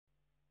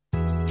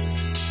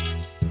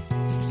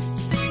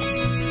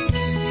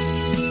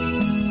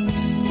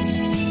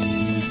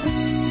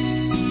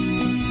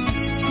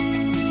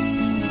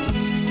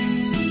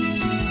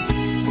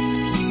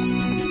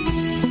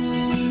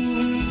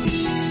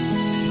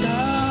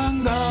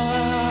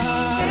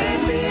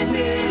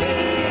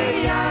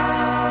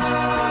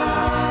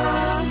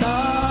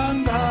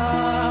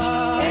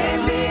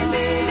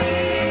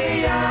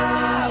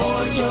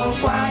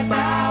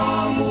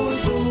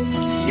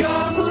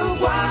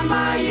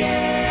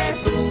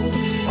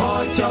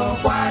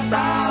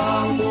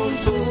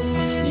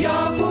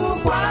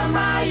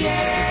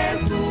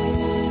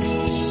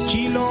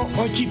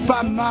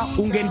ochipama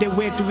ungende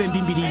wetu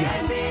vembimbilia,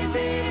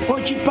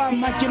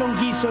 ochipama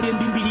chilongiso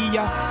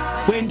lyembimbilia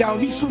kwenda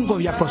visungo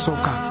vya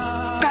posoka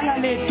kala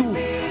letu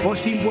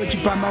osimbu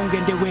ochipama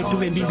ungende wetu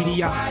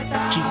vembimbilia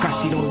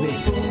chikasirove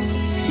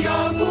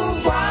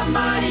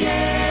Yokupama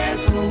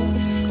Yesu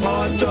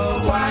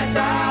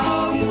ochokwata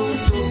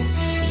omusu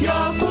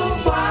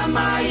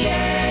Yokupama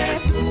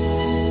Yesu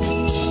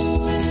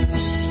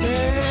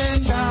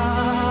enda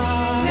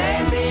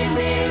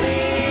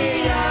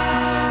lembibilia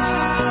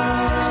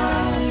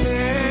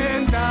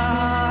enda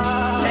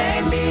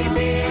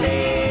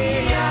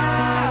lembibilia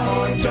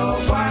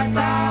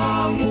ochokwata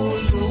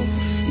omusu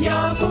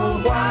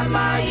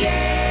Yokupama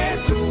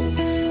Yesu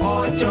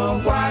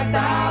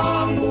ochokwata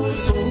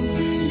omusu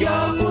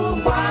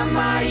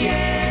Yokupama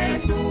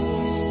Yesu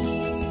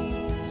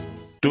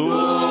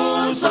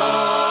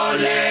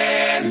tusole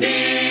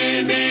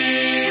mbibilia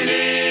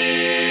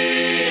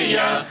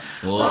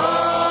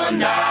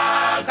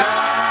ondaka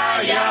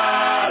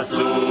ya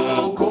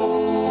suku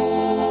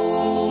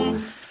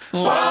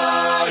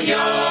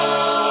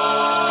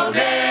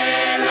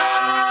oyovela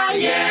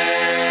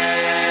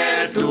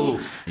yetu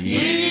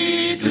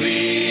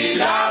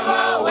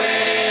itwilavo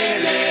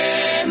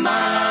welema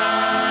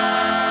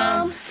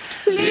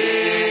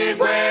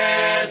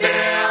likwete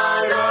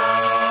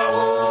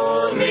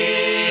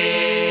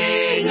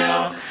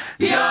olohuminyo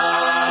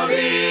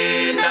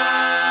vyavina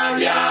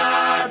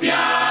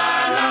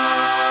vyavyala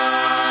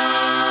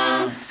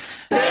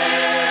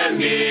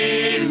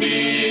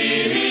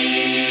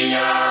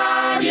embimbilia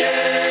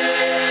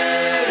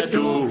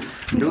vyetu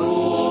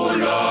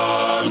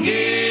ndulongisi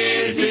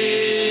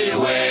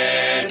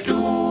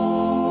wetu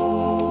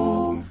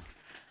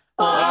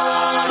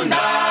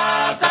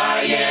ondaka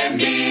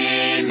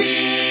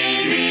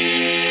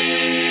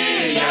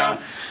yembimbilia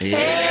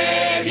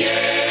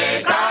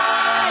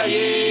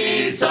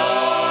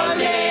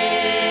evyekaisole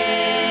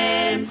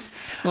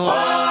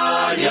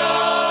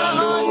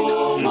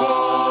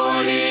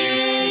olyongunguli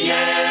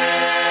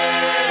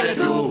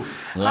yetu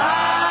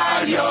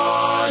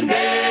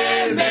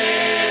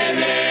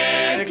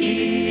alyondemeleki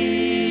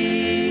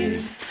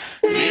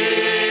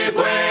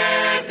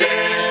likwete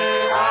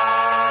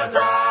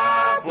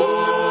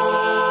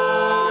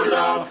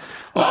asapulo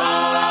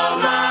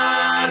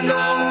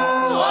omanu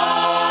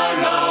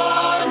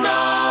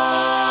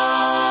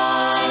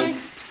olonon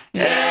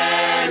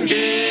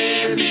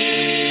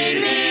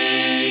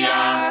embimbilia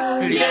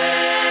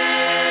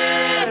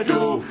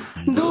lyetu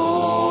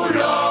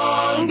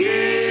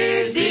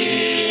ndulongisi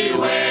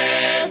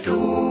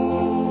wetu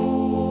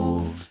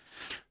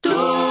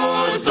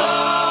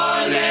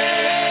tusole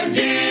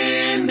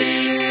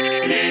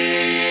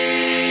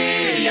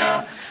mbimbilia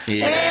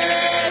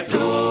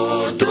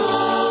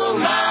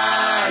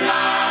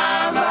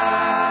etutumalava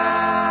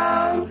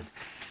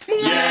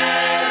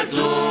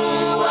Yesu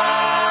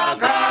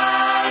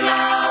akala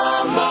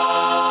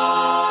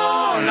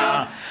omola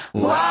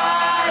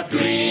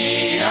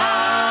watwia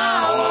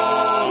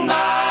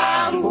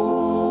ongangu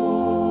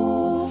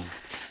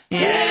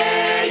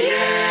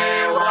yeye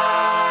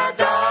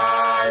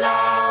watala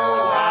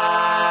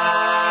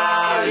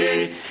wali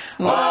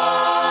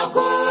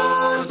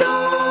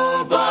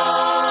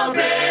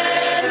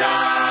okutupopela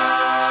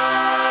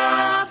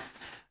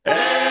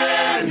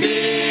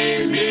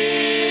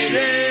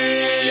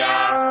embimbilia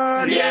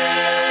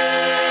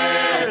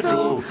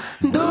lyetu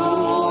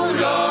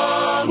ndulongisi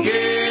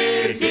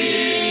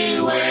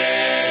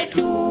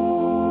wetu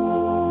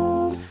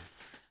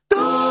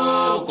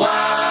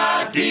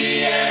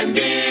tukwatie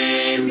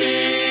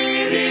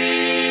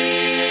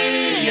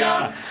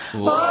mbimbilia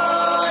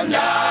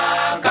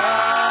ondaka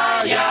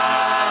ya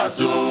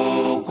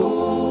suku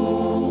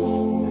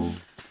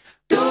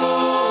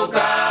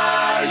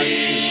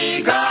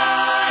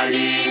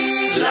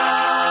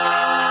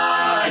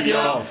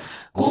tukalikalilyo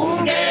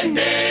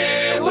kungende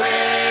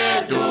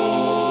wetu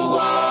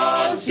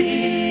wosi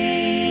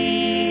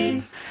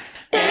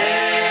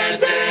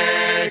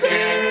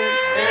eteke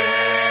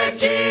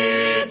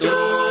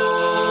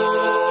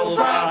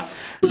echitufa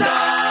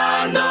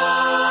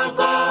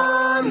ndanoko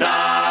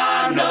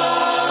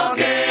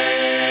ndanoke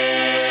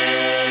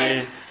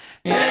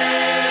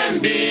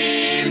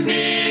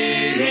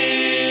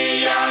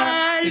embimbilia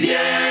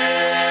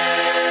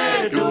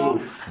lyetu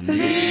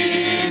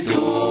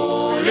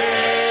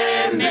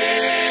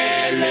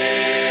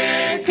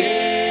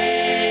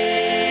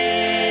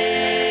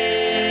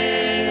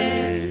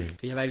litulemeleke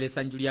tuyabalile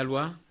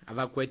sanjulialwa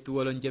abakwetu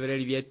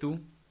olonjebereri byetu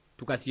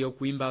tukasiyo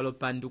kuimba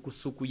olopandu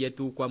kusuku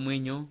yetu kwa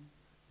mwenyo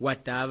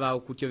watava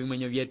okutyo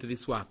bimwenyo byetu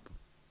biswapo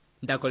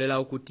ndakolela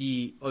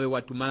okuti obe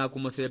watumala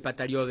kumosile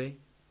patali obe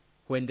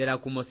huendera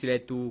kumosile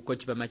tu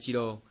kochipama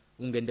chilo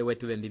ungende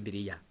wetu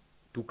bembimbilia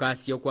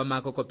tukasiyo kwa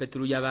mako ko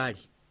Petulu yavali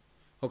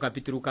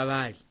okapitulu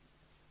kavali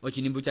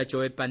ochinimbu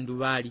chacho epandu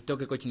vali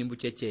toke ko chinimbu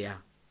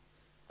checheya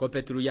ko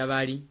Petulu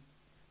yavali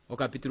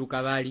okapitulu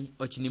kavali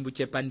ochinimbu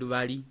chepandu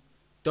vali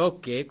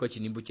toke ko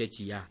chinimbu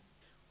chechiya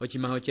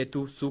ochimaho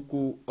chetu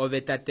suku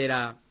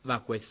ovetatera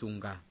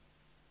vakwesunga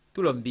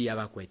tulombia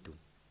vakwetu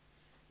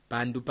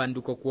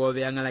pandu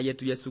kokuove ang'ala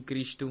yetu Yesu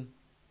Kristu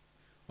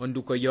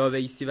onduko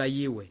yove isiva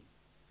yiwe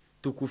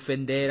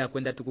tukufendera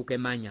kwenda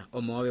tukukemanya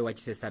omove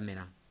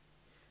wachisesamela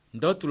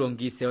ndo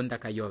tulongise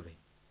ondaka yove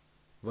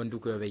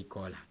vonduko yove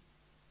ikola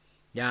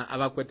ya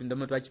abakwetu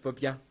ndomo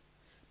twachipopya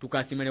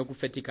tukasimele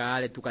okufetika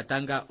ale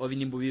tukatanga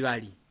ovinimbu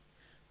bibali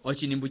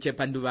ochinimbu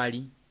chepandu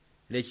bali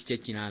lechiche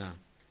chinala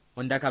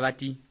ondaka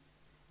bati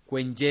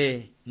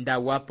kwenje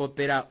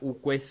ndawapopera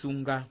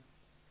ukwesunga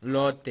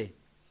lote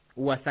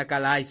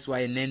uwasakala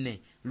iswa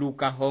enene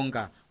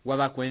lukahonga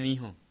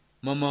wabakwemiho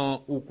momo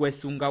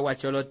ukwesunga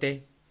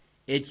wacholote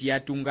echi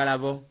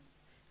yatungalavo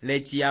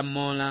lechi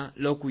yamola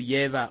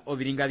lokuyeva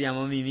obilinga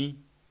byamo mimi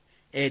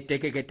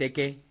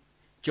etekeketeke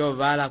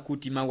chovala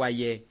kutima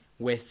waye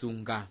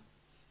wesunga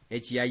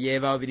echi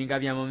yayeva obilinga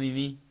byamo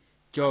mimi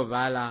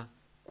chovala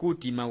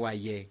kutima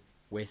waye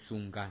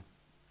wesunga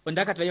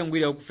ondaka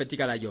twayongwile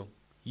okufetika layo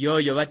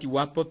yoyo bati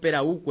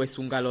wapopera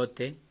ukwesunga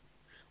lote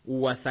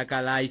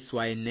uwasakala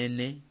iswa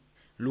enene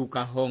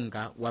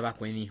lukahonga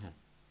wabakwemiho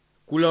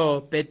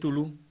kulo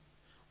Petulu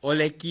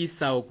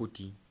olekisa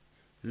okuti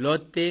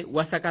lote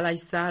wasakala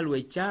isalu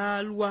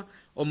echalwa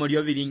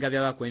omolyo bilinga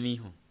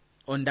byabakwemiho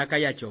ondaka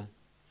yacho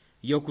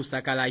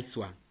yokusakala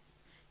iswa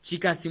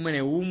chikasi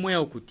mwene umwe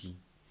okuti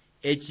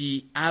echi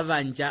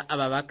abanja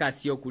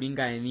ababakasi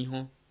okulinga emiho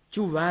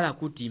chuvala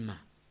kutima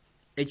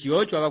echi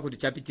ocho abakuti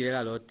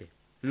chapitirela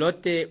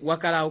lote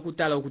wakala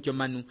okutala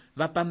okuchomanu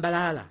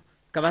bapambalala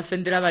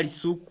kabafendera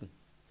balisuku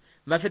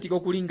bafetika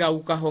okulinga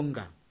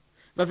ukahonga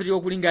bafetika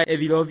okulinga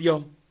ebilovyo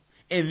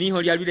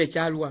emiho lyalwile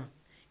chalwa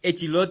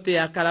echi lote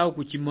akala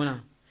okuchimona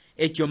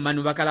echo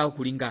manu bakala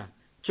okulinga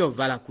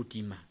chovala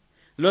kutima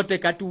lote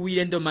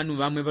katuwile ndo manu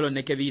bamwe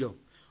boloneke biro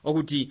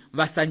okuti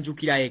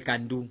basanjukira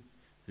ekandu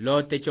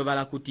lote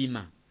chovala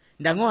kutima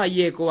ndango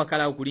ayeko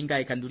wakala okulinga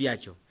ekandu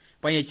lyacho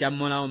panye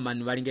chamona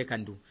omanu balinga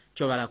ekandu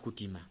chovala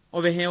kutima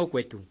obeheo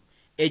kwetu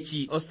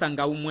echi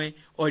osanga umwe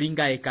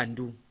olinga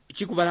ekandu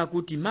chikuvala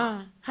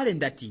kutima hale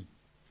ndati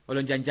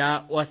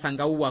olonjanja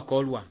wasanga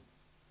uwakolwa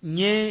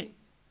nye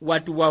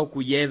watu wao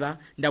kuyeva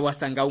nda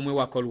wasanga umwe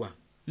wakolwa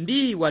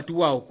mbi watu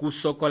wao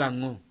kusokola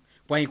ngo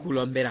pwa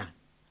ikulombera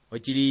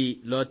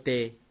ochili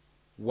lote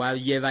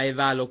wayeva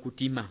evalo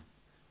kutima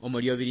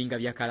omolyo bilinga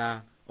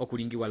byakala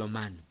okulingi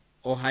walomano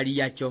ohali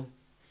yacho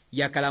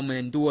yakala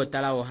mwene nduo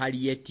tala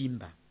ohali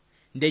yetimba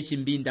ndechi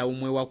mbinda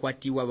umwe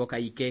wakwatiwa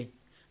bokaike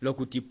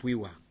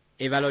lokutipwiwa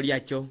evalo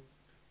lyacho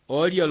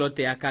olyo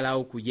lote yakala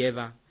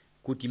okuyeva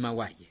kutima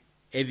waye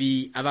ebi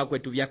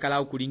abakwetu byakala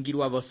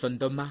okulingirwa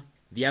bosondoma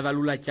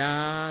byabalula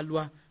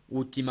chalwa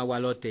utima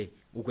walote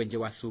ukwenje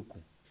wasuku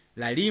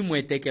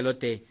lalimwe teke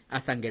lote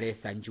asangere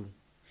sanju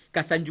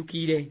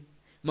kasanjukire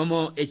momo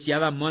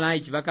echiaba mola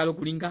echibakalo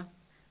kulinga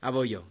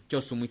aboyo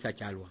chosumwisa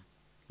chalwa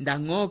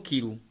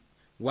ndangokiru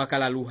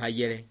wakala luha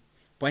yere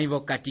pwaivo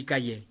katika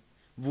ye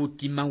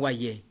vutima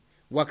waye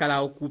wakala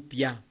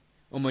okupya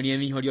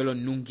omoniemi holiolo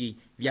nungi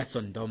bya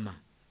Sodoma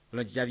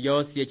lonjija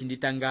byosi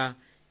echinditanga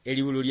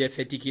eliulu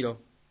lyefetikiro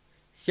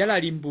siala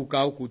limbuka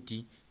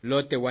okuti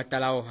lote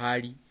watala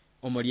ohali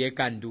omolye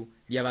kandu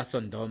lyaba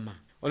Sodoma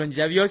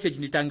olonjija byosi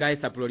echinditanga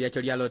esapulo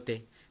lyacho lya lote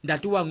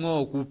ndatuwa ngo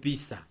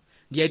okupisa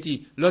ndieti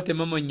lote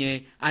momonye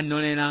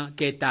anolena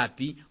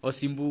ketapi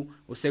osimbu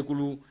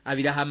usekulu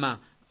abirahama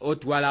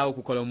otwala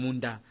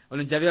okukolomunda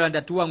olonjija byola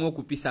ndatuwa ngo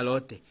okupisa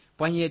lote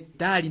pwanye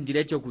tali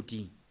ndilecho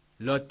kuti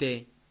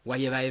lote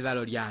wayeba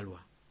evalo lyalwa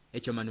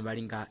echo manu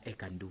balinga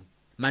ekandu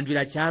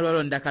mandwila chalwa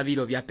londa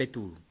kabilo bya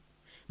Petulu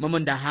momo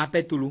ndaha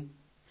Petulu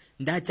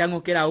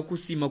ndachangokera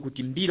okusimo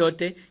kuti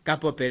mbilote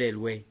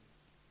kapopelelwe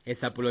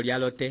esapulo lya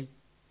lote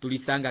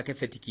tulisanga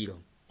kefetikiro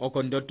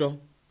okondoto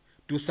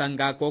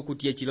tusangako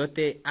kuti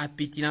echilote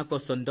apitinako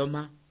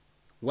Sodoma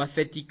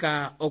wafetika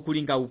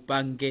okulinga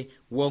upange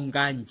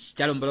wonganji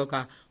chalomboloka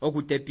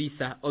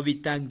okutepisa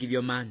obitangi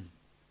byomanu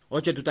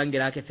ocho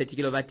tutangela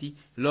kefetikiro bati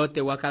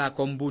lote wakala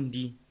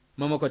kombundi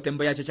momo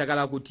kotembo yacho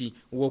chakala kuti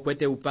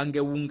uokwete upange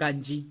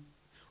unganji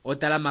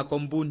otala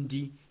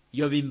makombundi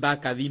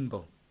yobimbaka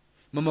bimbo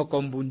momo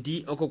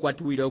kombundi oko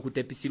kwatuwile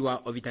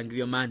okutepisirwa obitangi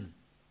byomanu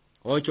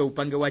ocho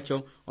upange wacho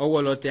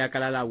owo lote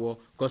yakalalawo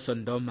ko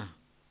Sodoma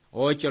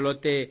ocho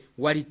lote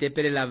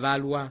walitepelela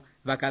valwa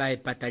bakala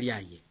epata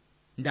lyaye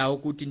ndao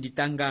kuti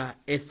nditanga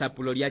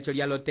esapulo lyacho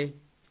lya lote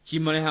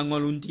chimoleha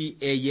ngolundi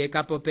eye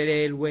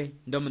kapopelelwe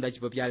ndomo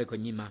ndachipopyale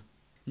konyima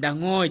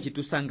ndango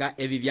echitusanga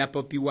ebi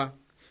byapopiwa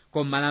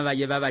komala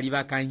baye babali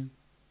bakai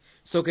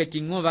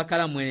soketi ngo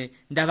bakala mwe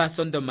ndaba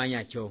Sodoma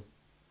yacho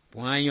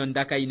pwayo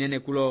ndaka inene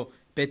kulo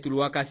Petulu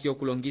wakasi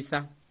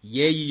okulongisa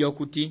yeyi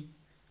yokuti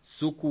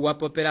suku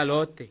wapopela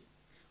lote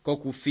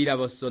kokufira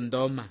bo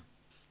Sodoma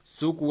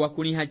suku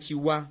wakuniha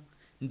chiwa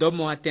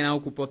ndomo atena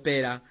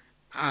okupopela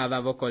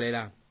aba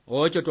bokolera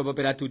ocho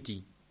topopela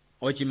tuti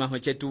ochimaho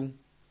chetu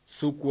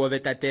suku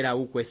obetatera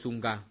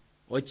ukwesunga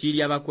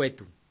ochili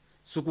abakwetu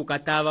suku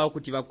kataba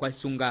okuti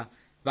bakwasunga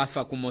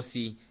bafa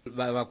kumosi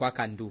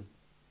bakwakandu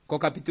ko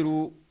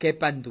kapitulu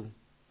kepandu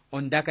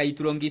ondaka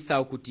itulongisa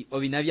okuti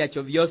obina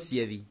byacho byosi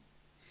ebi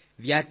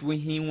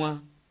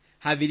byatwihiwa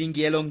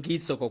habilingi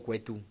elongiso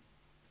kokwetu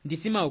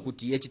ndisima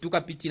okuti eki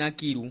tukapitira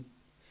kiru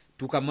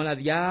tukamola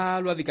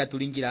byalwa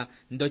vikatulingira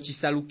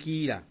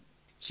ndochisalukira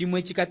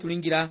chimwe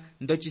chikatulingira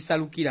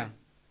ndochisalukira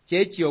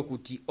chechi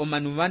okuti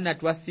omanu vana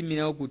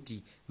twasimire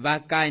okuti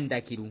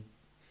vakaenda kiru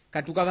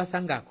katuka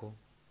vasangako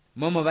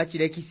momo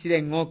vachilekisire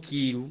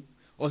ng'okiru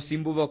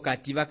osimbuvo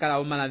kati vakala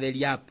omala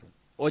lyapo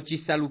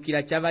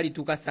ochisalukira chavali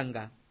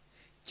tukasanga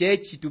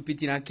chechi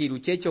tupitira kiru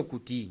checho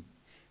kuti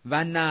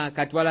vana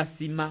katwala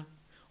sima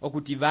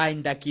okuti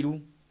vaenda kiru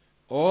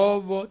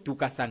ovo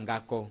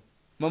tukasangako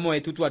momo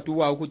etu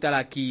twatuwa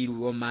okutala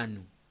kiru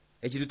omanu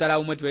echi tutala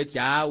umwe tuweti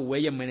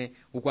uweye mwene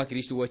ukwa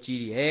Kristu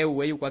wochili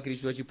uweye ukwa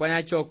Kristu wochili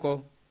pwanya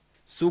choko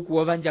suku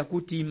ovanja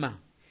kutima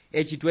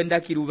echi twenda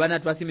kiru vana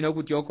twasimira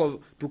okuti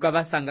oko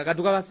tukavasanga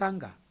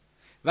katukavasanga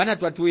vana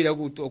twatuwire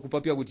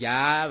okupopya kuti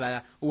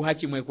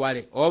uhachimwe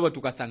kwale ovo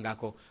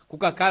tukasangako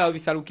kukakala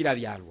ovisalukira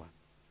byalwa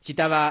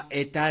chitava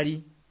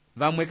etali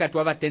vamwe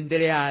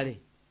katwavatendere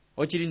ale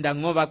ochilinda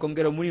ng'ova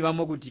kongero muli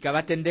vamwe kuti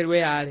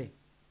kavatenderwe ale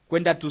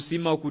kwenda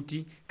tusima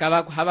okuti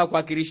hava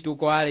kwa Kristu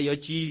ko ale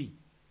yochili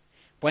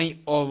pwai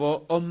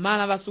ovo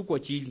omala vasuku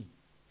ochili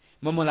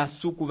momo la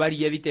suku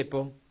valiye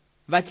vitepo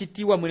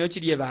vachitiwa mwene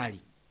ochiliye vali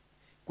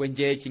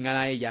kwenje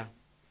chingala eya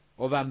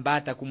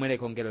ovambata kumwele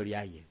kongero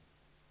lyaye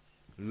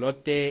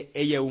Lote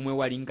eye umwe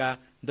walinga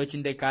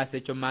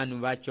ndochindekase chomanu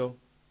vacho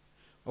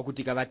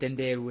okuti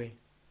kavatenderwe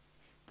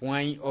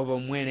pwai ovo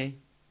mwene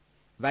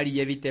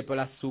valiye vitepo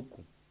la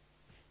suku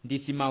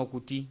ndisima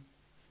okuti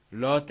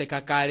Lote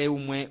kakale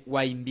umwe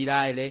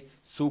waimbira ele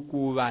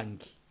suku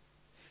uvangi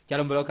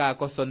chalomboloka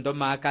ako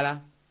Sodoma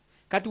akala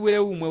katuwele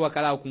umwe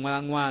wakala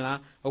okung'wala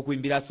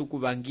okuimbira suku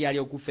vangi ali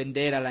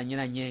okufendera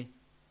lanye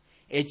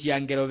echi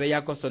angelo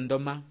veyako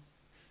Sodoma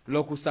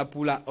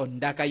lokusapula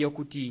ondaka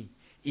yokuti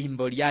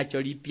imbo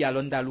lyacho lipya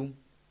londalu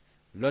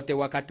Lote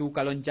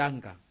wakatuka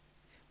lonjanga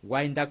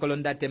waindako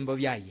londa tembo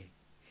vyaye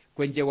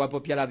kwenje wapo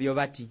pyala vyo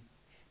vati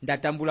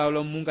ndatambula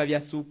olomunga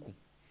vya suku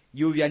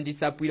yuvya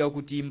ndisapwila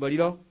okuti imbo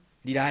lilo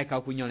lilaeka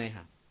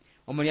okunyoneha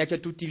omo lyacho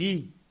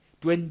tutili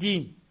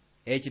twendi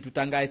echi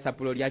tutanga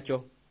esapulo lyacho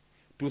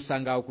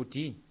tusanga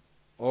okuti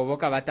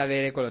ovoka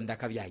vatavereko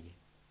londaka vyaye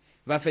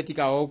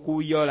vafetika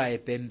okuyola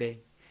epembe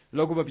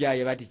lokupo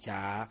pyaye vati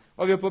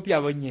ovyo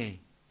popya vonye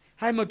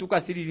haimo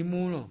tukasirili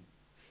muno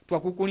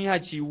twakukuniha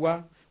chiwa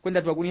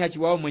kwenda twakuniha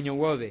chiwa omwenyo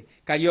wove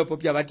kaliyo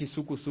popya vati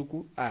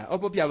suku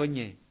opopya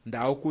vonye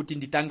nda okuti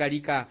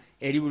nditangalika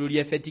elibulu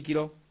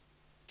lyefetikilo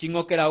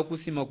ching'okela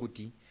okusima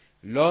kuti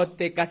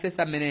Lote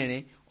kasesa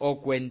menene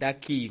okwenda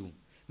kiru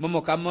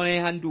momo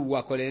kamoneha ndu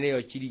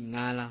wakoleleyo chili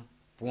ng'ala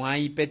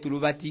pwai Petulu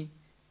vati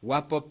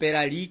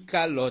wapopera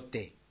lika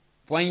Lote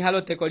pwai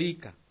halote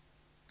kolika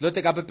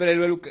Lote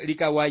kapopelelwe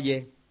lika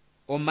waye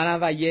omala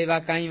vaye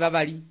vakai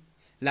vavali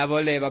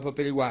lavole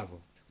vapopeli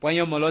wavo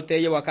pwai omo Lote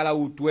eye wakala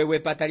utwewe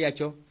pata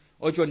lyacho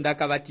ocho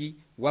ndaka vati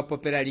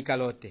wapopera lika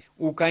Lote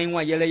ukai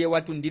wayeleye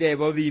watundile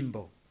evo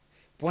vimbo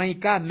pwai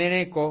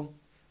kameneko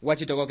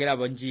wachitokokela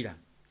vonjila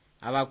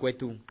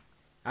avakwetu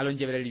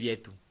alonjeveleli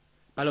vyetu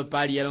palo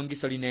pali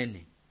elongiso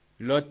linene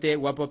Lote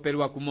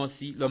wapopelwa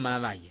kumosi lomala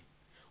vaye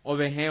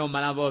ovehe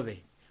omala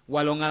vove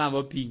walong'ala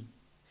vopi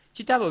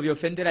chitavo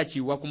vyofendela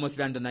chiwa kumosi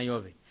lando na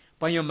yove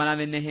pwai omala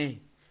venehe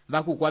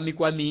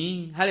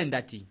vakukwamikwami hale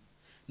ndati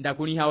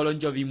ndakuniha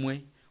olonjo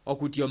vimwe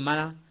okuti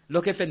omala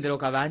lokefendelo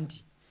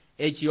kavandi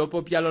echi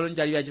opopya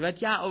lolonjali vyachi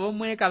vati ovo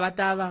mwene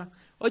kavatava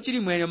ochili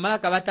mwene omala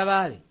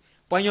kavatavale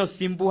pwai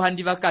osimbuha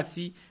ndi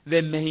vakasi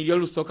vemehilyo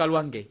lusoka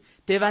lwange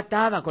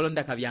tevatava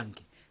kolonda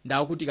kavyange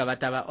ndawo kuti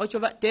kavatava ocho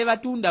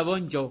tevatunda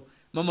vonjo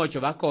momo ocho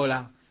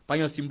vakola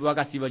pwai osimbu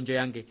vakasi vonjo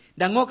yange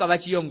ndang'oka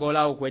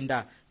vachiyongola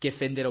okwenda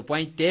kefendelo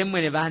pwai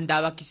temwene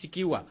vanda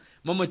vakisikiwa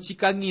momo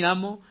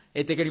chikang'ilamo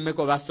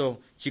etekelimeko vaso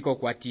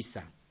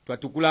chikokwatisa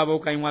twatukulavo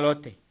ukaimwa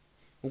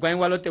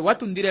Lote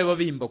watundilevo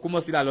vimbo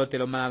kumosila Lote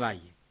lomala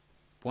vaye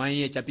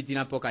pwai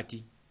echapitila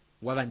pokati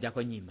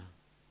wavanjako nyima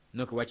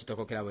noke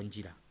wachitokokela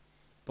vonjila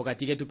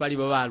pokati ketu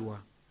palivo valwa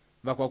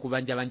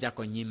vakwakuvanja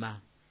vanjako nyima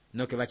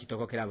noke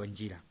vachitokokela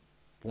vonjila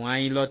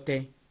pwai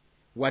Lote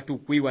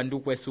watukwiwa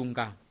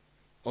ndukwesunga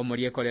omo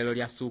lyekolelo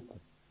lya suku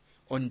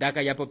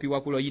ondaka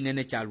yapopiwa kulo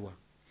yinene chalwa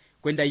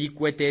kwenda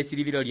yikwete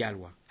esilivilo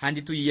lyalwa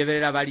handi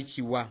tuyiyevelela vali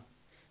chiwa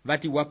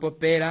vati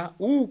wapopera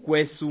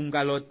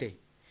ukwesunga Lote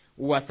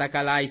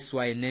uwasakala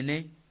iswa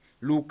enene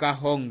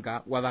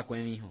lukahonga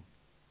wavakwemiho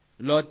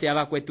Lote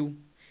avakwetu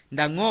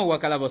ndang'o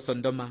wakala vo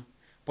Sodoma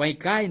pwai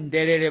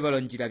kaendelele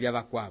volonjila vya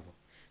vakwavo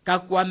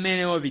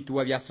kakwamenewo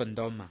vituwa vya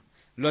Sodoma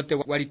Lote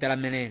walitala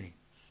menene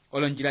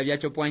olonjila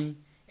vyacho pwai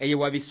eye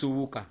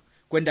wavisubuka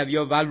kwenda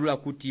vyo valula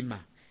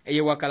kutima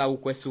eye wakala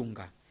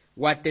ukwesunga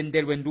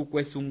watendelwe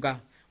ndukwesunga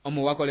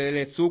omo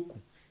wakolelele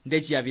suku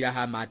ndechi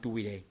yavilahama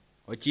atuwile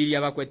ochili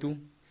avakwetu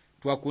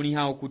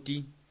twakuniha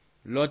okuti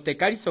Lote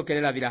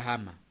kalisokelela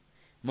vilahama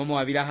momo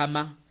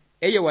wavilahama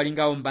eye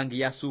walinga ombangi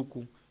ya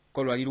suku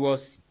kolwali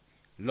lwosi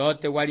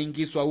Lote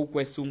walingiswa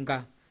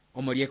ukwesunga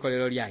omo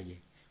lyekolelo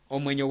lyaye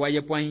omwenyo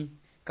waye pwai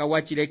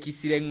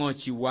kawachilekisile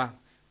ng'ochiwa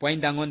pwai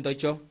ndang'o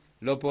ndocho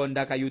lopo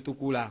ndaka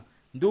yutukula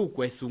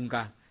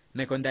ndukwesunga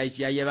mekonda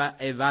ichi yayeva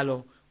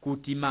evalo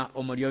kutima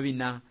omulyo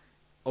bina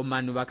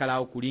omanu bakala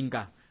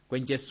okulinga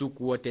kwenje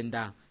suku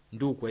wotenda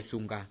ndu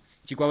kwesunga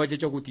chikwawa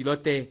checho kuti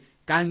Lote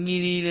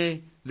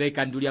kang'ilile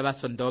bekandulya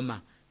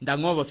basondoma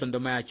ndangobo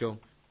sondoma yacho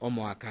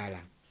omo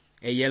akala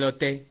eye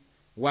Lote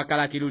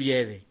wakala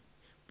kilulyebe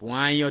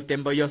pwayo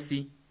tembo yosi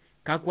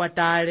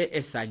kakwatale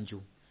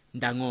esanju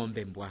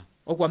ndang'ombe mbwa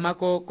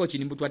okwamako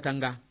kochinimbutwa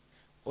tanga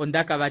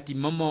ondaka bati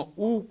momo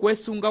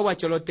kwesunga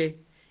wacho Lote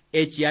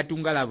echi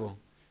atungalabo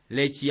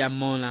lechi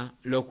yamola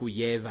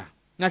lokuyeva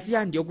ngasi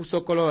andi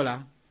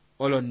okusokolola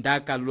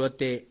olondaka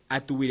Lote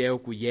atuwile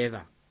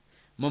okuyeva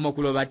momo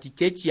kulobati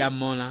chechi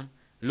yamola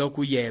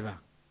lokuyeva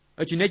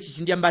ochinechi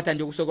chindyambata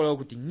ndi okusokolola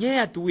kuti nye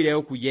atuwile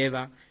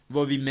okuyeva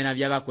bo bimena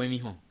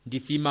byabakwemiho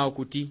ndisima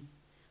okuti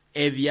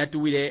ebi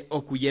atuwile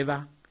okuyeva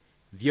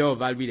byo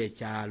balwile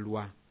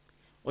chalwa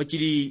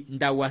ochili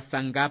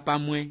ndawasanga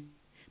pamwe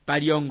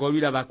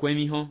paliongolwila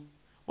bakwemiho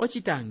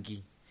ochitangi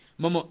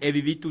momo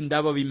ebi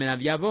bitundabo bimena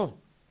byabo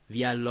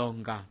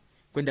byalonga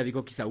kwenda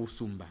bikokisa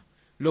usumba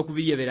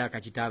lokubiyebera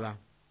kachitaba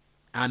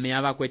ame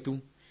abakwetu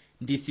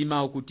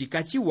ndisima okuti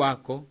kachi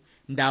wako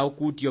nda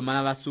okuti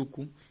omala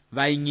basuku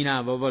bayinyina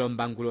abo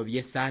bolombangulo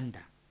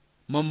byesanda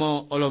momo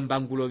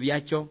olombangulo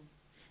byacho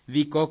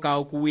bikoka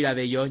okuwila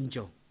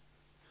beyonjo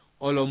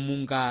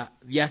olomunga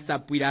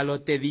byasapwila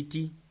Lote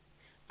biti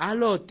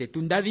alote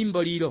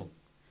tundabimbolilo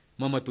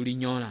momo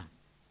tulinyola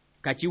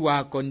kachi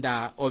wako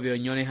nda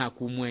obeonyole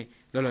hakumwe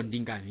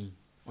lolondingami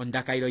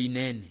ondakailo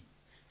inene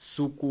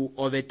suku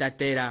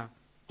obetatera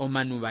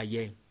omanuba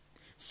ye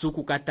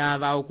suku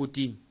kataba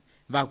okuti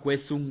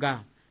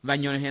bakwesunga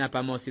banyolehela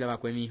pamosila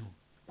bakwemiho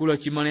kulo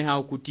chimoneha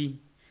okuti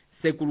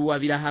sekulu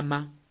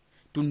wabirahama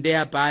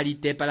tundea pali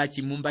tepa la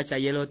chimumba cha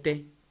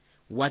Lote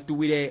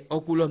watuwile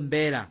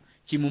okulombela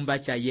chimumba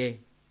cha ye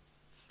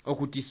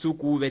okuti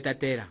suku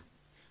betatera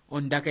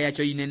ondaka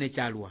yacho inene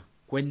chalwa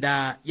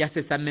kwenda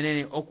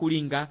yasesamenene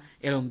okulinga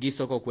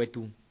elongiso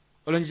kokwetu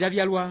olonjila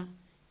byalwa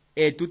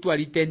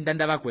twalitenda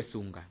nda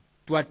bakwesunga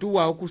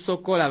twatuwa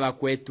okusokola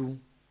bakwetu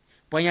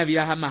pwanya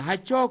birahama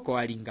hachoko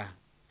alinga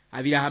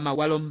abirahama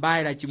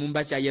walombaela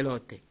chimumba cha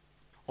Lote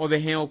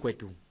obehe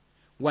okwetu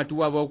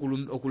watuwa bo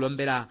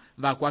okulombela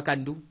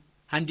bakwakandu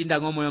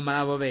handinda ngomoyo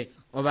malabobe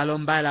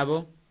obalombaela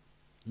bo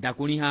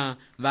ndakuliha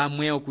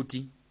bamwe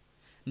okuti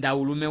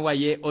ndaulume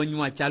waye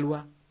onywa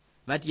chalwa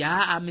bati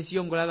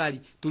mesiyongola bali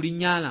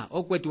tulinyala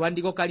okwetu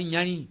handiko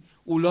kalinyani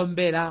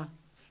ulombela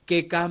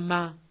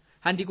kekama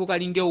handiko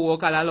kalinge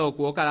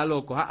uokalaloko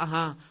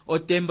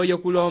otembo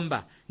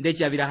yokulomba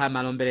ndechi abirahama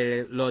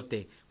alombelele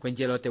Lote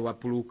kwenje Lote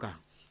wapuluka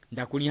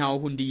ndakuliha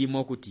ohundiyimo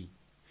okuti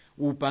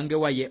upange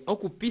waye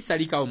okupisa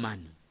lika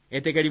omanu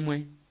eteke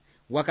limwe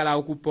wakala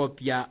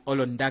okupopya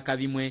olondaka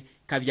bimwe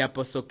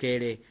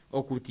kabyaposokele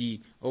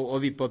okuti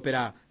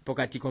obipopera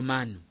pokati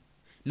komanu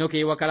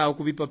noke wakala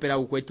okubipopera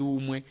ukwetu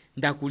umwe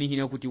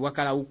ndakulihine okuti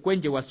wakala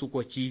ukwenje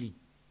wasuko chili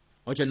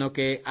ocho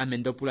noke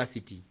amendopula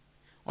siti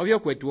obyo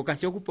kwetu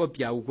okasi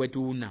okupopya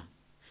ukwetu una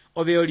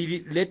obyo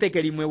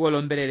leteke limwe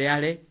wolombelele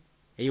ale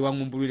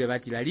eyiwangumbulule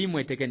batila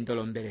limwe teke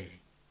ntolombelele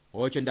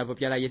ocho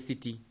ndapopya la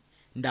yesiti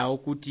nda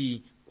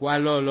okuti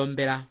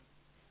kwalolombela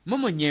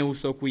momo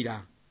nyeuso kwila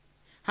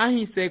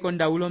hahiseko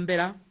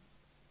ndaulombela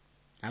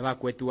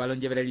abakwetu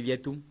walonjebeleli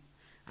byetu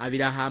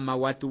abirahama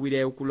watuwile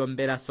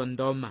okulombela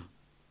Sondoma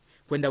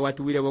kwenda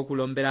watuwile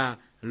okulombela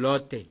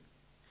Lote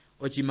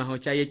ochimaho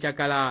chaye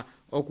chakala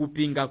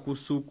okupinga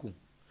kusuku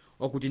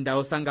okuti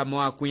ndaosanga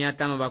moa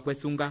kunyatano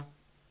bakwesunga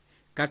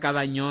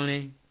kakabanyole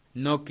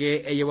noke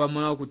eye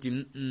wamola okuti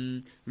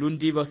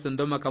lundibo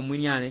Sondoma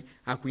kamwinyale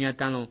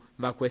akunyatano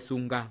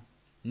bakwesunga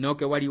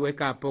noke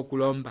waliweka apo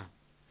kulomba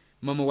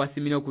momo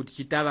wasimile okuti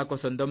chitaba ko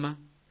Sondoma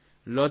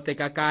Lote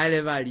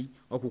kakaale bali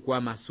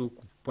okukwa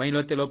masuku pwani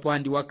Lote lopo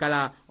handi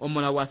wakala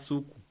omola wa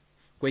suku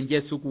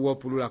kwenje suku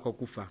wopulula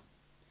kokufa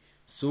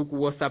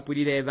suku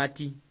wosapulile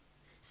bati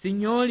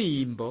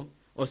sinyoli imbo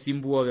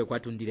osimbuobe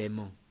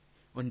kwatundilemo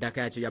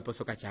ondaka yacho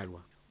yaposoka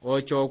chalwa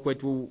ocho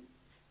kwetu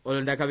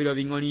olondaka bilo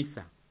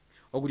bing'onisa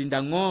okuti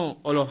ndango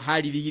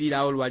olohali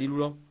ligilila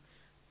olwalilulo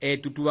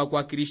tutuwa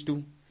kwa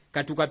Kristu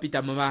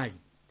katukapita mabali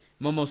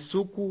momo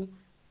suku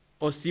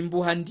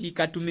osimbu handi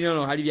katumile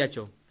olohali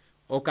byacho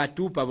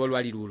okatupa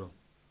bolwalilulo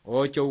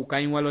ocho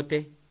ukaiwa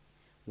Lote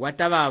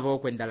watababo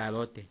kwendala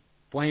Lote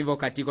pwaivo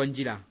katiko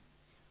njila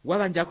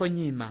wabanjako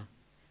nyima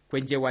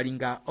kwenje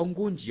walinga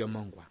ongunji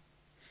yomongwa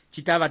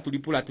chitaba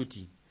tulipula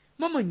tuti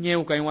momo nye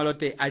ukaiwa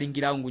Lote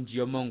alingira ongunji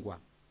yomongwa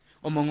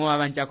omongo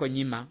wabanjako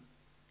nyima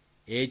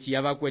echi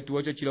yabakwetu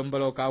ocho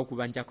chilomboloka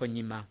okubanjako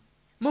nyima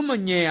momo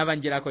nye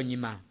abanjelako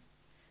nyima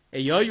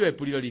eyoyo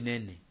epulilo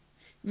linene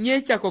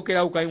nye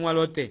chakokela ukaiwa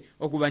Lote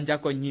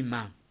okubanjako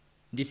nyima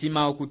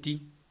ndisima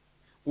okuti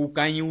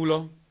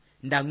ukaiulo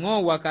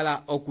ndango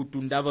wakala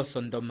okutundabo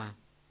Sondoma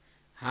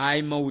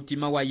haimo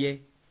utima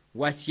waye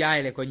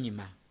wasyaele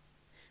konyima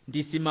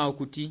ndisima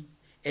okuti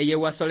eye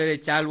wasolele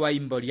chalwa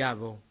imbo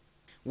lyabo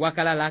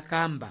wakala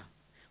lakamba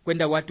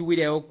kwenda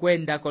watuwile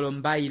okwenda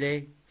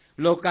kolombaile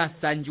loka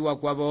sanjua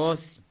kwa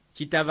boosi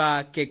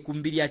chitaba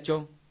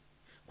kekumbilyacho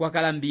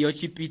kwakala mbiyo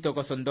chipito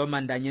ko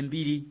Sondoma ndanye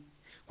mbili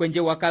kwenje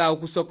wakala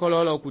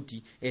okusokolola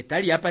okuti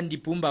etali apa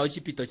ndipumba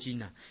ochipito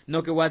china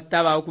noke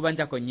wataba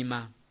okubanja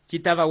konyima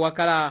chitaba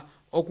wakala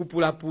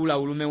okupulapula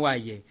ulume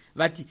waye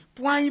vati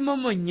pwaimo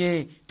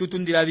monye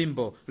tutundira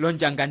bimbo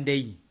lonjanga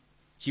ndeyi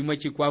chimwe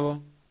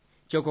chikwabo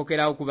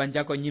chokokera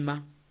okubanja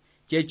konyima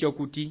checho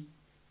kuti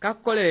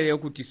kakolelele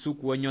okuti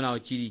suku onyola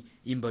ochiri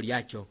imbo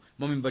lyacho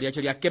momimbo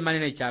lyacho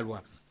lyakemanene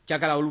chalwa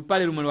chakala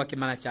olupale lumwe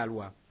lwakemana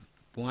chalwa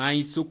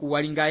pwai suku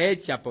walinga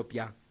echa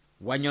popya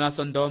wanyola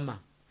Sodoma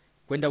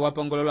kwenda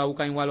wapongolola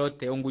ukani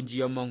walote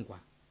ongunjiyo mongwa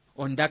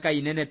ondaka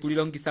inene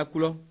tulilongisa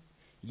kulo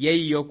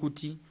yeyo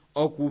kuti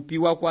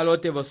okupiwa kwa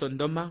lote vo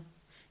Sodoma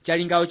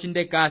chalinga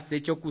ochindekase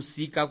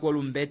chokusika kwa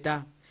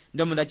lumbeta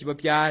ndomonda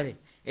chipopyale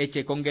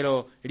eche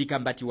kongelo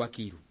likambati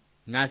wakilu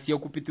ngasi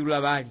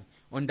okupitulula bali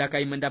ondaka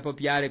imenda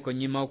popyale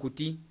konyima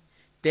okuti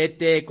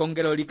tete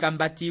kongelo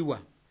likambatiwa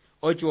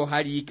ocho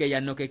hali ike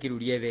yanoke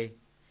kilulieve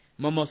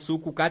momo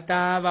suku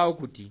katava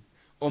okuti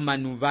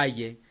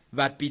omanuvaye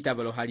vapita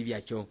bolo hali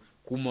byacho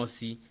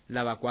kumosi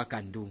lava kwa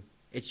kandu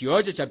echi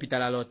ocho chapita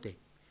la lote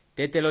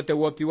tete lote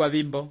wopiwa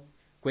bimbo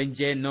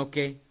kwenje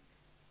noke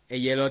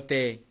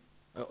eyelote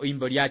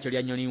imbo lyacho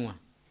lyanyoniwa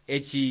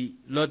echi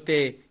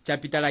lote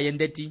chapita la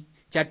yendeti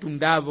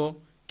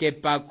chatundavo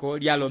kepako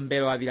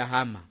lyalombelo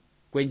Abilahama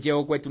kwenje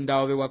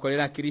okwetundavo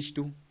bewakolela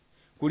Kristu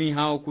kuli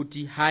hao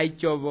kuti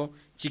haichovo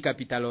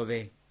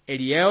chikapitalobe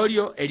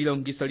elieolyo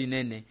elilongiso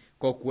linene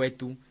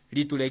kokwetu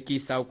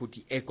litulekisa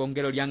okuti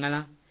ekongelo lyangala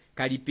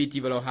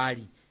kalipiti bolo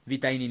hali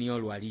vitaini niyo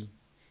lwali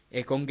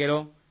ekongelo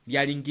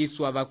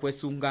lyalingiswa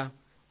bakwesunga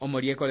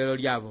omoliekolelo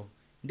lyabo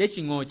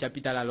ndechingo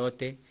chapita la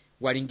lote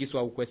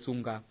walingiswa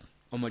ukwesunga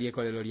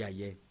omoliekolelo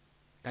lyaye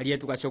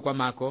kalietu kachokwa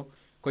mako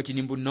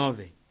kochinimbu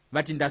 9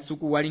 vati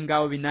ndasuku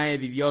walingao binaye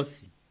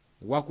bibyosi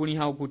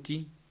wakuliha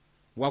okuti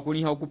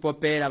wakuliha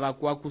okupopera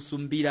bakwa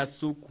kusumbira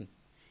suku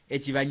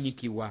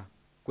echivanyikiwa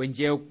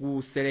kwenje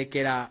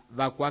okuselekera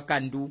bakwa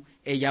kandu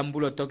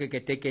eyambulo toke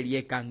keteke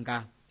lyekanga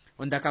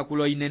ondaka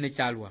kulo inene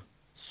chalwa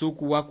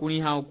suku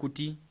wakuliha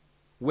okuti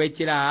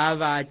wechera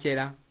ava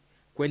achera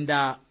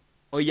kwenda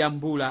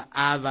oyambula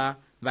ava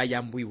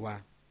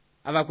vayambwiwa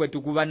ava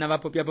kwetu kubana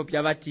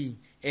vapopya vati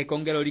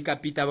ekongelo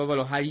likapita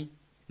bobolo hali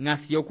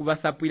ngasi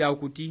okubasapwila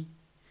okuti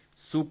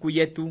suku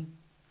yetu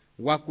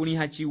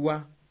wakuliha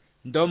chiwa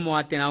ndomo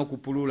atena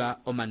okupulula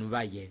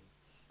omanuvaye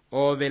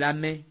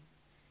ovelame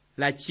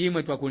la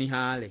chimwe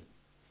twakuliha ale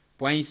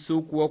pwai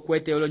suku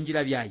okwete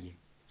olonjila byaye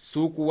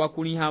suku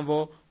wakuliha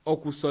vo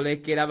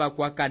okusolekera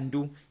bakwa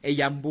kandu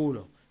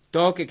eyambulo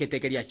toke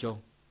keteke lyacho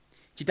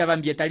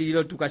chitavambie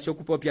talililo tukasho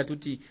kupopya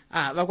tuti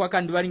bakwa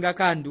kandu balinga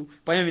kandu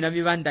pwai mina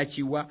bibanda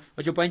chiwa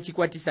ocho pwai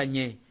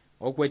chikwatisanye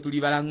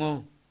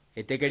okwetulibalango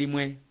eteke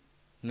limwe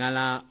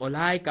ngala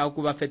olaika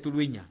okuba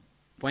fetulwinya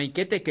pwai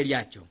keteke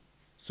lyacho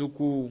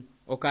suku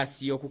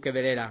okasi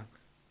okukebelela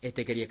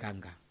eteke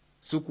lyekanga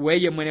suku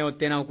eye mwene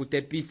otena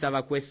okutepisa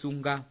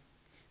bakwesunga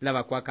la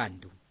bakwa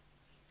kandu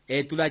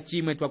etula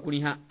chimwe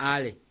twakuliha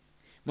ale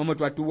momo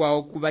twatuwa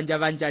okubanja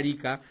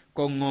vanjalika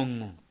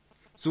kong'ong'o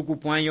suku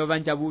pwayo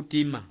vanja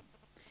butima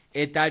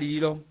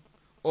etalilo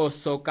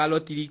osoka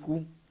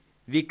lotiliku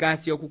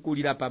vikasi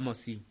okukulila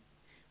pamosi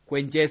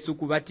kwenje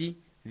suku bati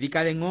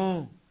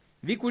vikaleng'o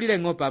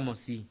vikulileng'o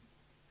pamosi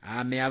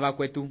ame aba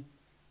kwetu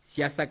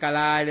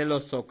siasakalale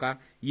losoka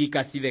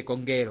yikasive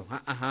kongero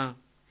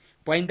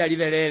pwainda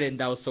livelele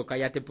nda osoka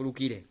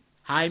yatepulukile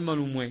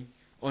haimolumwe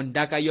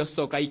ondaka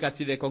yosoka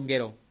yikasive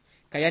kongero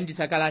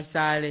kayandisakala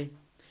sale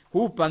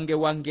hupange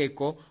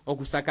wangeko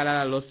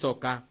okusakalala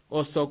losoka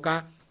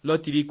osoka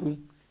lotiliku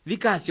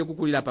vikasi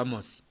okukulila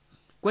pamosi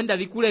kwenda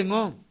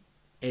vikuleng'o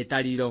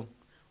etalilo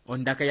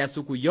ondaka ya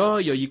suku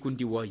yoyo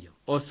yikundiwoyo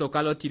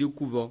osoka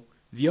lotiliku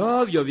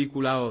vyovyo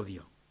vikula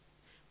ovyo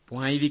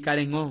pwai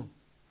vikaleng'o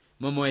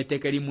momo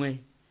eteke limwe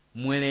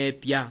mwele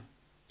epya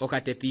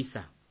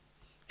okatepisa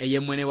eye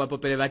mwene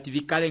wapopele bati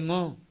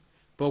vikaleng'o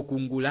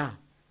pokungula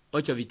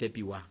ocho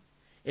vitepiwa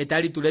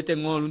etali tulete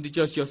ng'o lundi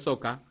chosyo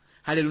soka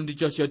hale lundi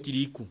chosyo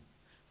tiliku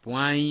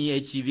pwai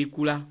echi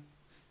vikula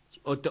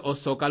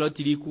osoka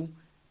lotiliku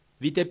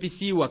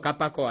vitepisiwa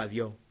kapako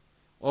avyo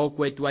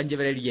okwetu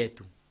anjeveleli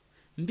yetu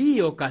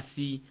mbiyo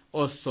kasi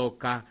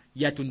osoka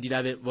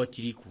yatundila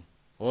votiliku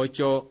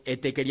ocho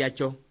eteke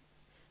lyacho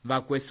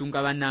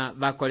vakwesunga bana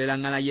vakolela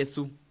ng'ala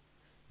Yesu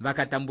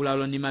vakatambula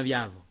olonima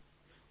byavo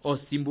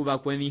osimbu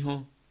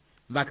bakwemiho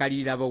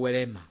vakalilila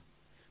bowelema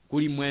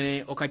kuli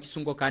mwene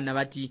okachisungo kana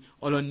bati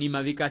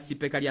olonima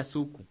vikasipeka lya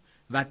suku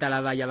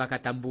vatala baya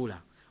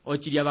vakatambula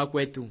ochilya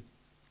bakwetu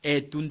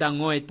etunda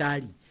ng'o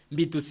etali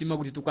mbitusima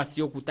kuti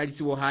tukasiyo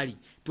kutalisiwo hali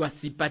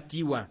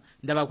twasipatiwa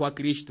ndaba kwa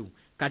Kristu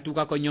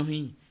katuka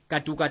konyohi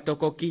katuka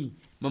tokoki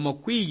momo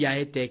kwiya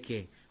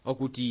eteke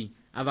okuti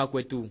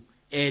abakwetu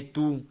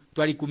etu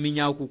twali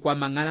kuminya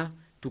okukwama ng'ala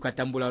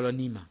tukatambula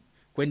olonima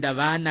kwenda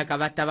bana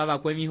kabataba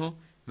bakwemiho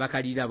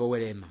vakalila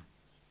bowelema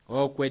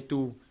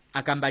okwetu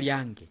akamba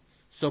lyange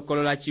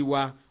sokolola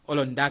chiwa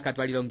olondaka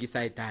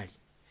twalilongisa etali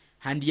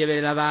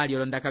handiyebelela bali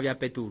olondaka bya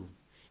Petulu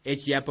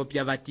echiyapo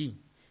pya bati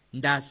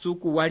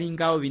ndasuku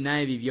walingao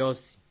binaye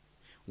bibyosi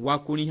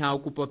wakuliha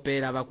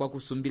okupopera bakwa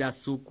kusumbira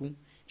suku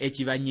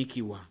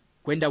echibanyikiwa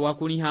kwenda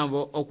wakuni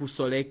havo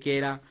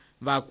okusolekera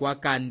vakwa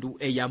kandu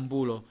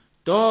eyambulo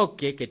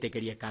toke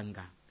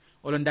ketekeliekanga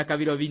olondaka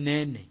vilo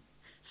vinene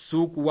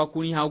suku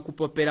wakuni hao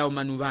kupopera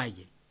omanu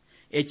vaye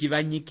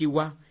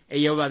echibanyikiwa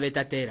eyo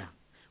babetatera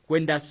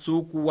kwenda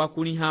suku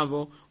wakuni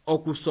havo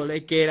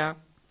okusolekera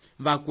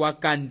vakwa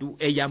kandu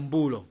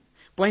eyambulo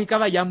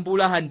pwahikaba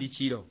yambula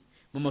handichilo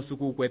momo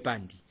suku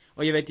ukwepandi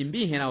oye beti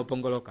mbihe na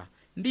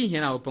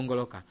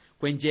opongoloka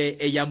kwenje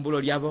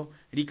eyambulo lyavo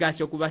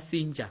likasho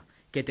kubasinja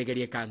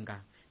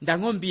ketekeliekanga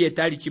ndang'ombi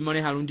etali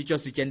chimone halundi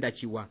chosi chenda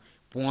chiwa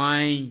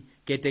pwai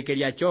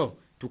ketekelyacho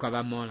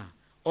tukabamola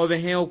obe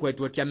heo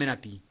kwetu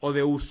otyamenapi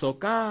obe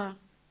usoka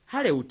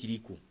hale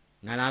utiliku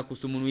ngala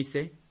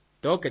kusumunuise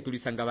toke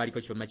tulisanga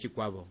baliko chipama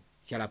chikwabo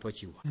syalapo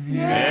chiwa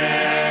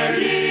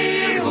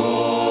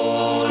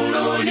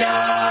Elihu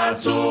lya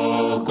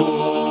suku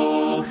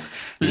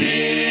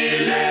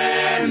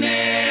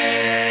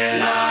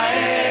lilemela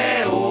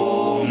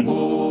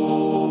eungu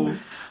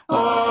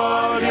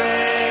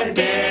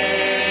olete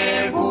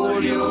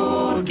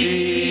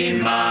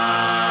kulyukima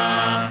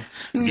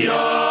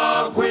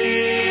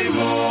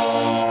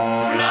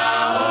vyokwimula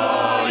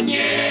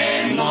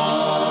onyengo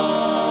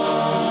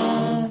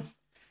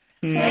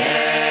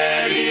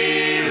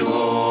Elihu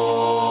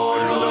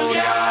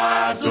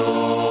lya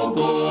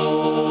suku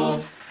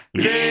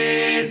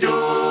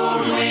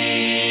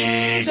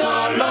litumwiso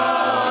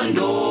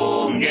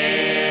londunge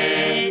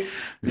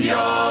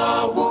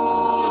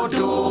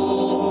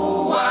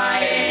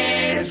vyokutuwa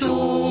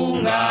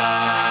esunga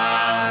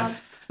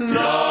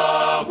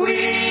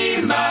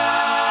lokwima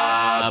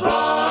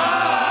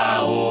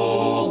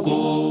poauku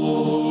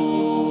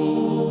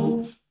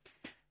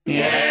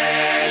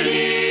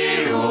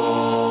Elihu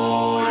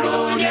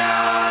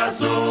lya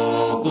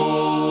suku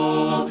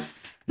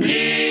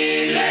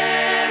lilemela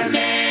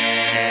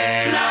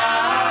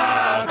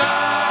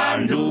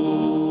kandu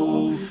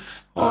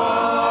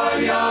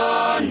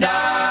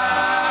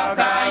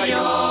oyondaka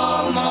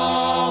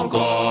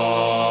yomoko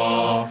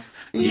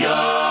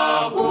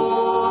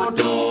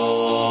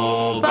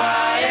yokutupa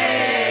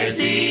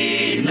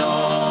esino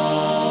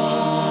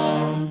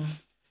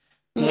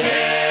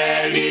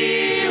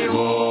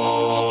Elihu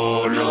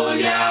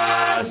lya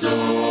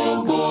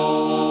suku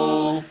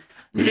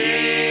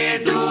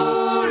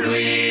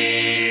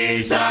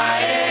litulwisa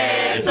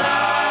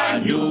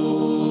esanju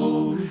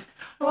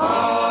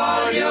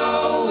olyo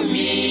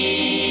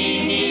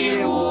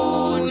umini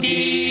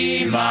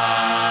undima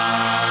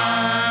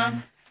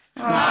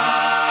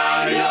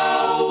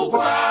alyo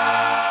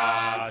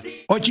ukwasi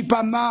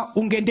ochipama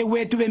ungende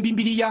wetu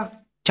bembimbiliya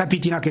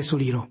chapitina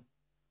kesuliro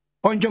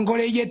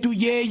onjongole yetu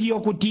yeyi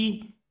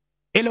okuti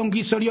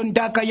elongiso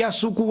lyondaka ya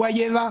suku wa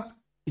yeva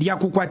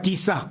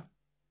lyakukwatisa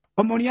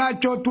omo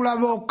lyacho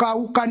tulaboka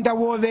ukanda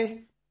wobe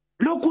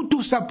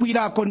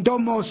lokutusapwilako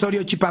ndomoso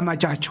lyochipama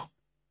chacho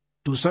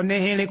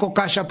tusonehele ko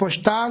kasha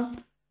postal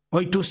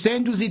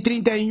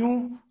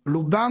 831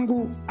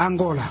 Lubangu,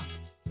 Angola.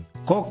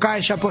 Ko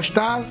kasha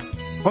postal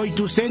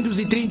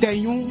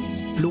 831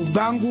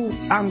 Lubangu,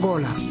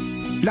 Angola.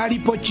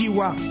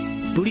 Lalipochiwa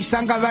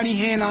tulisanga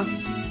valihela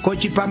ko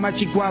chipama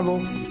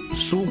chikwavo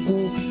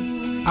suku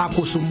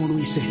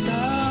akusumuluise.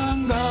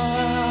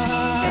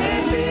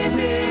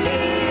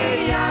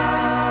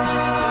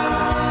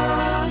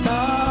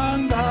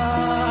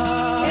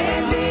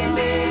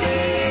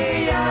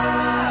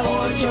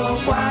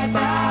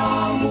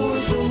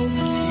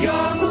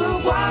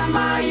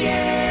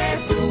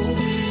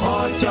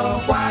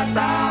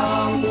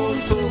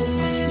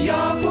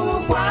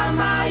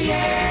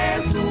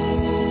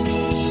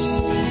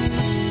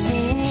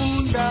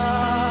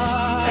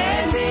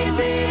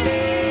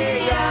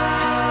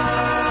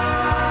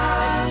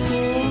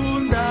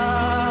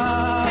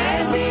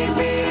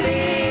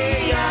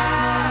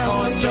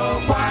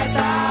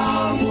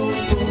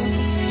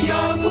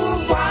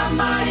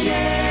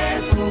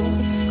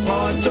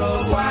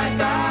 Ocho